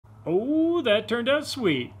Oh, that turned out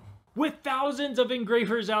sweet. With thousands of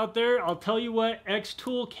engravers out there, I'll tell you what,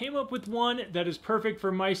 XTool came up with one that is perfect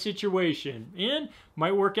for my situation and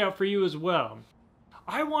might work out for you as well.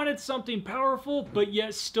 I wanted something powerful but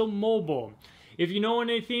yet still mobile. If you know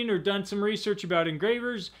anything or done some research about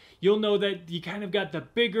engravers, you'll know that you kind of got the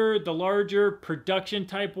bigger, the larger production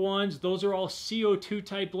type ones. Those are all CO2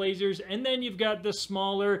 type lasers. And then you've got the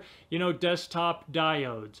smaller, desktop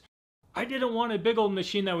diodes. I didn't want a big old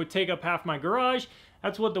machine that would take up half my garage.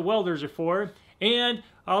 That's what the welders are for. And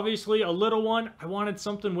obviously a little one, I wanted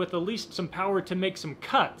something with at least some power to make some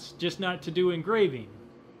cuts, just not to do engraving.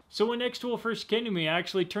 So when XTool first came to me, I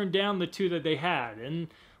actually turned down the two that they had. And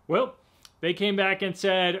well, they came back and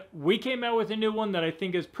said, we came out with a new one that I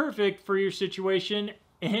think is perfect for your situation,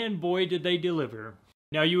 and boy did they deliver.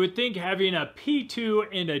 Now you would think having a P2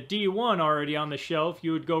 and a D1 already on the shelf,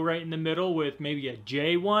 you would go right in the middle with maybe a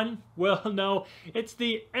J1. Well, no, it's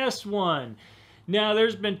the S1. Now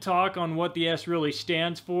there's been talk on what the S really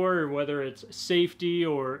stands for, or whether it's safety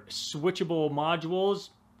or switchable modules.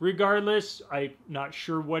 Regardless, I'm not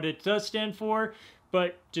sure what it does stand for,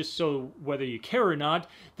 but just so whether you care or not,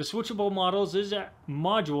 the switchable modules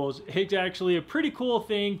is actually a pretty cool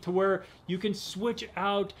thing to where you can switch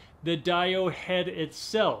out the diode head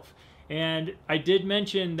itself. And I did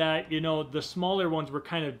mention that, the smaller ones were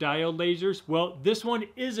kind of diode lasers. Well, this one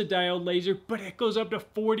is a diode laser, but it goes up to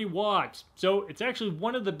 40 watts. So it's actually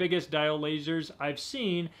one of the biggest diode lasers I've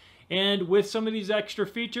seen. And with some of these extra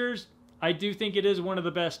features, I do think it is one of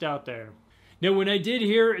the best out there. Now, when I did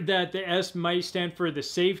hear that the S might stand for the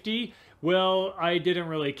safety, well, I didn't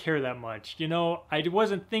really care that much. I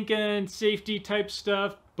wasn't thinking safety type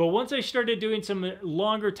stuff. But once I started doing some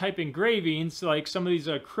longer type engravings, like some of these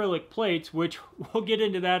acrylic plates, which we'll get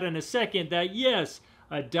into that in a second, that yes,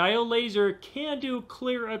 a diode laser can do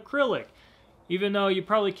clear acrylic. Even though you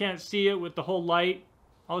probably can't see it with the whole light,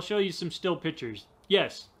 I'll show you some still pictures.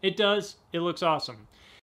 Yes, it does. It looks awesome.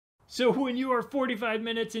 So when you are 45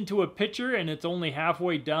 minutes into a picture and it's only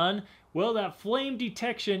halfway done, well, that flame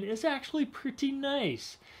detection is actually pretty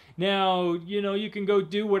nice. Now, you can go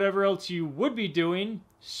do whatever else you would be doing,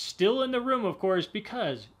 still in the room, of course,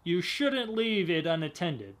 because you shouldn't leave it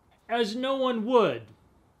unattended. As no one would,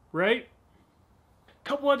 right?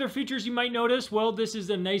 Couple other features you might notice. Well, this is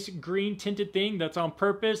a nice green tinted thing that's on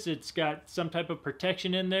purpose. It's got some type of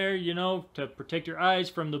protection in there, to protect your eyes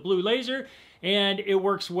from the blue laser, and it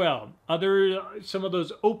works well. Some of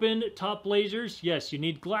those open top lasers, yes, you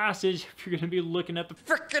need glasses if you're going to be looking at the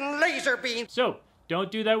frickin' laser beam. So,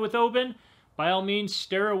 don't do that with open. By all means,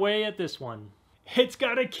 stare away at this one. It's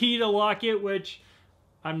got a key to lock it, which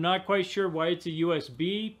I'm not quite sure why it's a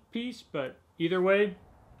USB piece, but either way,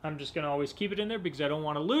 I'm just going to always keep it in there because I don't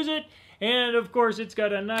want to lose it. And of course, it's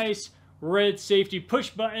got a nice red safety push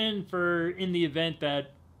button for in the event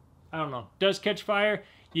that, does catch fire,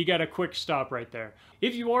 you got a quick stop right there.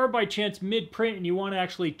 If you are by chance mid-print and you want to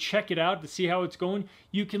actually check it out to see how it's going,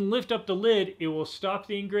 you can lift up the lid. It will stop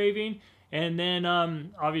the engraving. And then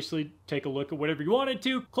obviously take a look at whatever you wanted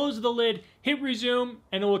to, close the lid, hit resume,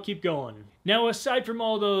 and it will keep going. Now, aside from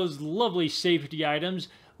all those lovely safety items,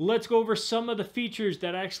 let's go over some of the features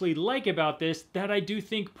that I actually like about this that I do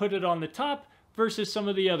think put it on the top versus some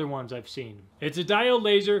of the other ones I've seen. It's a diode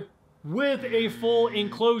laser with a full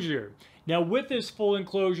enclosure. Now, with this full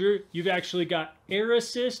enclosure, you've actually got air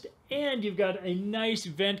assist and you've got a nice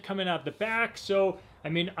vent coming out the back. So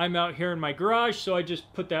I'm out here in my garage, so I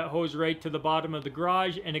just put that hose right to the bottom of the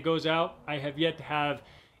garage and it goes out. I have yet to have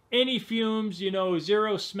any fumes,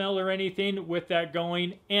 zero smell or anything with that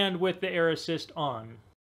going and with the air assist on.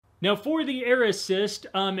 Now for the air assist,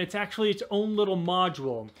 it's actually its own little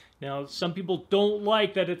module. Now some people don't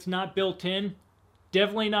like that it's not built in.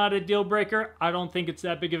 Definitely not a deal breaker. I don't think it's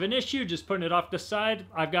that big of an issue. Just putting it off the side.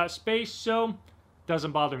 I've got space, so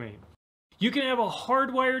doesn't bother me. You can have a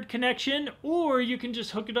hardwired connection, or you can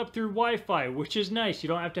just hook it up through Wi-Fi, which is nice. You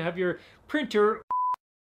don't have to have your printer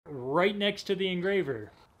right next to the engraver.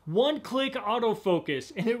 One-click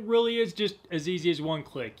autofocus, and it really is just as easy as one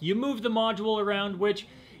click. You move the module around, which,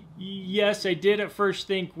 yes, I did at first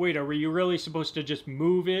think, wait, are you really supposed to just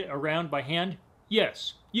move it around by hand?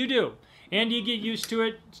 Yes, you do. And you get used to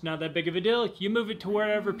it. It's not that big of a deal. You move it to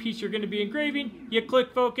wherever piece you're going to be engraving, you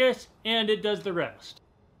click focus, and it does the rest.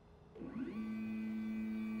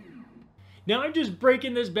 Now I'm just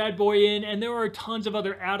breaking this bad boy in, and there are tons of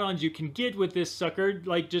other add-ons you can get with this sucker.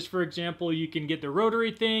 Like, just for example, you can get the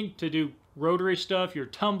rotary thing to do rotary stuff, your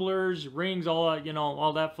tumblers, rings, all that,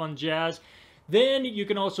 all that fun jazz. Then you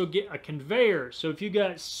can also get a conveyor. So if you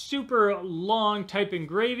got super long type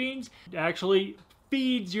engravings, actually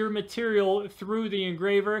feeds your material through the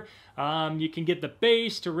engraver. You can get the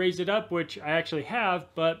base to raise it up, which I actually have,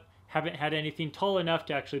 but haven't had anything tall enough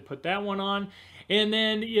to actually put that one on. And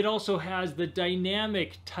then it also has the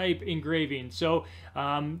dynamic type engraving. So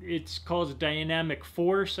it's called dynamic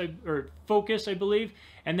force or focus, I believe.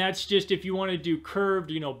 And that's just if you want to do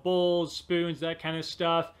curved, bowls, spoons, that kind of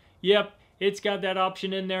stuff. Yep, it's got that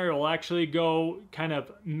option in there. It'll actually go kind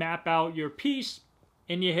of map out your piece,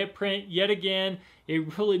 and you hit print yet again.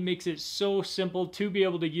 It really makes it so simple to be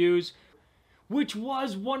able to use, which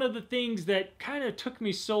was one of the things that kind of took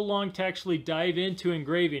me so long to actually dive into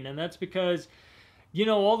engraving. And that's because,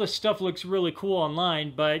 all the stuff looks really cool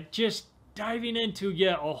online, but just diving into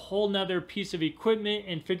a whole nother piece of equipment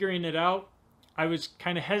and figuring it out, I was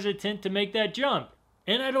kind of hesitant to make that jump.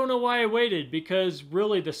 And I don't know why I waited, because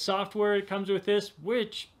really the software it comes with this,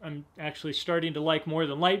 which I'm actually starting to like more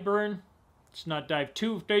than Lightburn. Let's not dive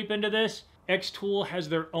too deep into this. XTool has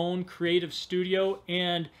their own creative studio,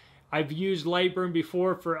 and I've used Lightburn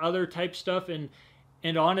before for other type stuff, and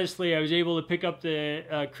honestly, I was able to pick up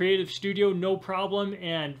the creative studio no problem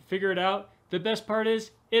and figure it out. The best part is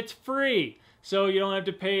it's free, so you don't have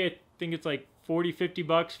to pay, I think it's like 40-50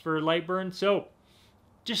 bucks for Lightburn. So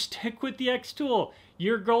just stick with the XTool.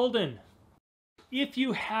 You're golden. If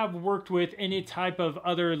you have worked with any type of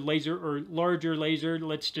other laser or larger laser,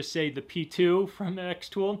 let's just say the P2 from the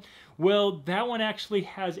XTool, well, that one actually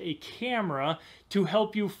has a camera to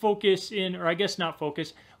help you focus in, or I guess not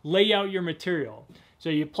focus, lay out your material. So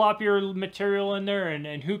you plop your material in there,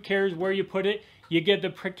 and who cares where you put it? You get the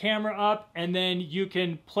camera up, and then you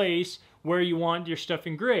can place where you want your stuff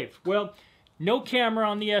engraved. Well, no camera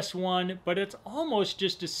on the S1, but it's almost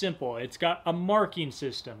just as simple. It's got a marking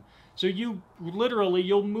system. So you'll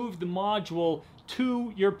move the module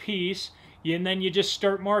to your piece, and then you just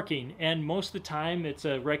start marking. And most of the time it's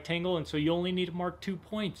a rectangle, and so you only need to mark 2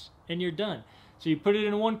 points, and you're done. So you put it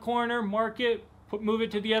in one corner, mark it, move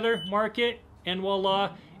it to the other, mark it, and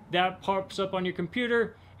voila, that pops up on your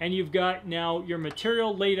computer, and you've got now your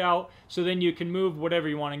material laid out, so then you can move whatever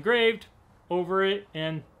you want engraved over it,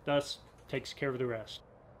 and thus takes care of the rest.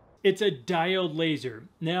 It's a diode laser.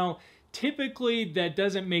 Now, typically that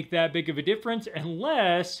doesn't make that big of a difference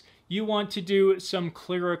unless you want to do some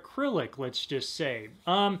clear acrylic, let's just say.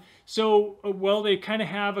 Well, they kind of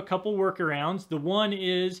have a couple workarounds. The one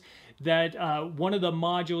is that one of the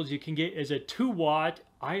modules you can get is a 2-watt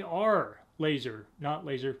IR laser, not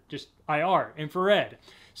laser, just IR, infrared.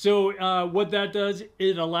 So what that does,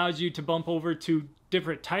 it allows you to bump over to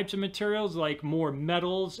different types of materials, like more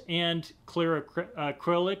metals and clear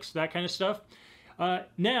acrylics, that kind of stuff.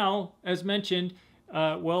 Now, as mentioned,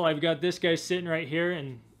 well, I've got this guy sitting right here,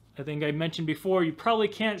 and I think I mentioned before, you probably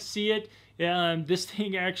can't see it. This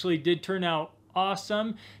thing actually did turn out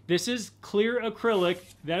awesome. This is clear acrylic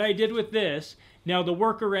that I did with this. Now, the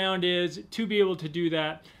workaround is to be able to do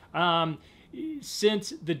that. Since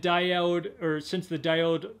the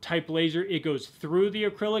diode type laser, it goes through the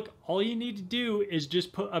acrylic, all you need to do is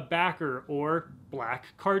just put a backer or black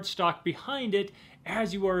cardstock behind it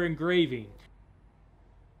as you are engraving.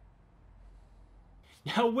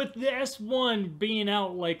 Now, with the S1 being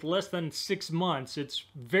out like less than 6 months, it's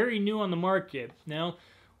very new on the market. Now,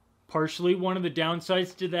 partially one of the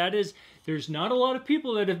downsides to that is there's not a lot of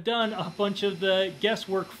people that have done a bunch of the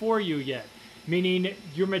guesswork for you yet. Meaning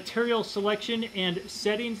your material selection and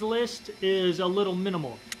settings list is a little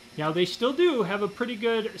minimal. Now, they still do have a pretty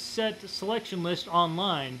good set selection list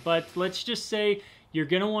online, but let's just say you're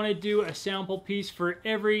going to want to do a sample piece for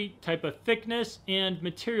every type of thickness and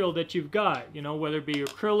material that you've got, whether it be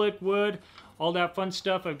acrylic, wood, all that fun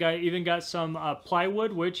stuff. I've even got some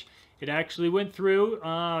plywood, which it actually went through.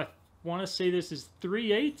 I want to say this is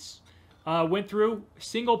 3/8. Went through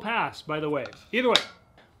single pass, by the way. Either way.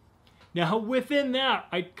 Now, within that,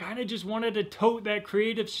 I kind of just wanted to tote that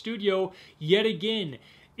creative studio yet again.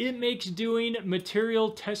 It makes doing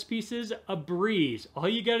material test pieces a breeze. All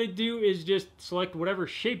you got to do is just select whatever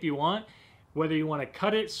shape you want, whether you want to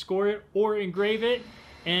cut it, score it, or engrave it,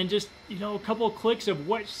 and just, a couple of clicks of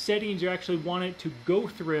what settings you actually want it to go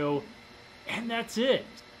through, and that's it.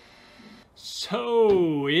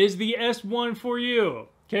 So, is the S1 for you?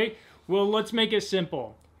 Okay, well, let's make it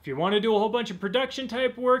simple. If you want to do a whole bunch of production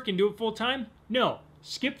type work and do it full time, no.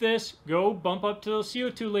 Skip this, go bump up to those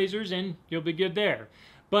CO2 lasers, and you'll be good there.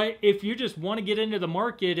 But if you just want to get into the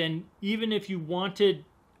market, and even if you wanted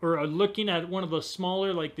or are looking at one of those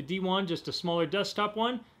smaller, like the D1, just a smaller desktop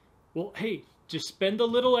one, well, hey, just spend a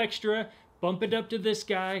little extra, bump it up to this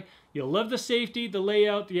guy. You'll love the safety, the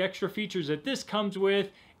layout, the extra features that this comes with,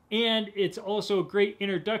 and it's also a great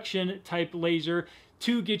introduction type laser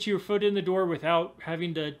to get your foot in the door without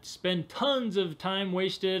having to spend tons of time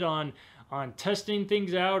wasted on testing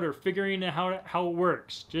things out or figuring out how it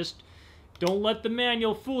works. Just don't let the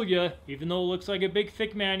manual fool you, even though it looks like a big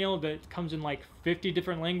thick manual that comes in like 50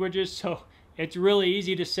 different languages, so it's really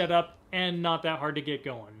easy to set up and not that hard to get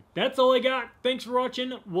going. That's all I got. Thanks for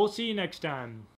watching. We'll see you next time.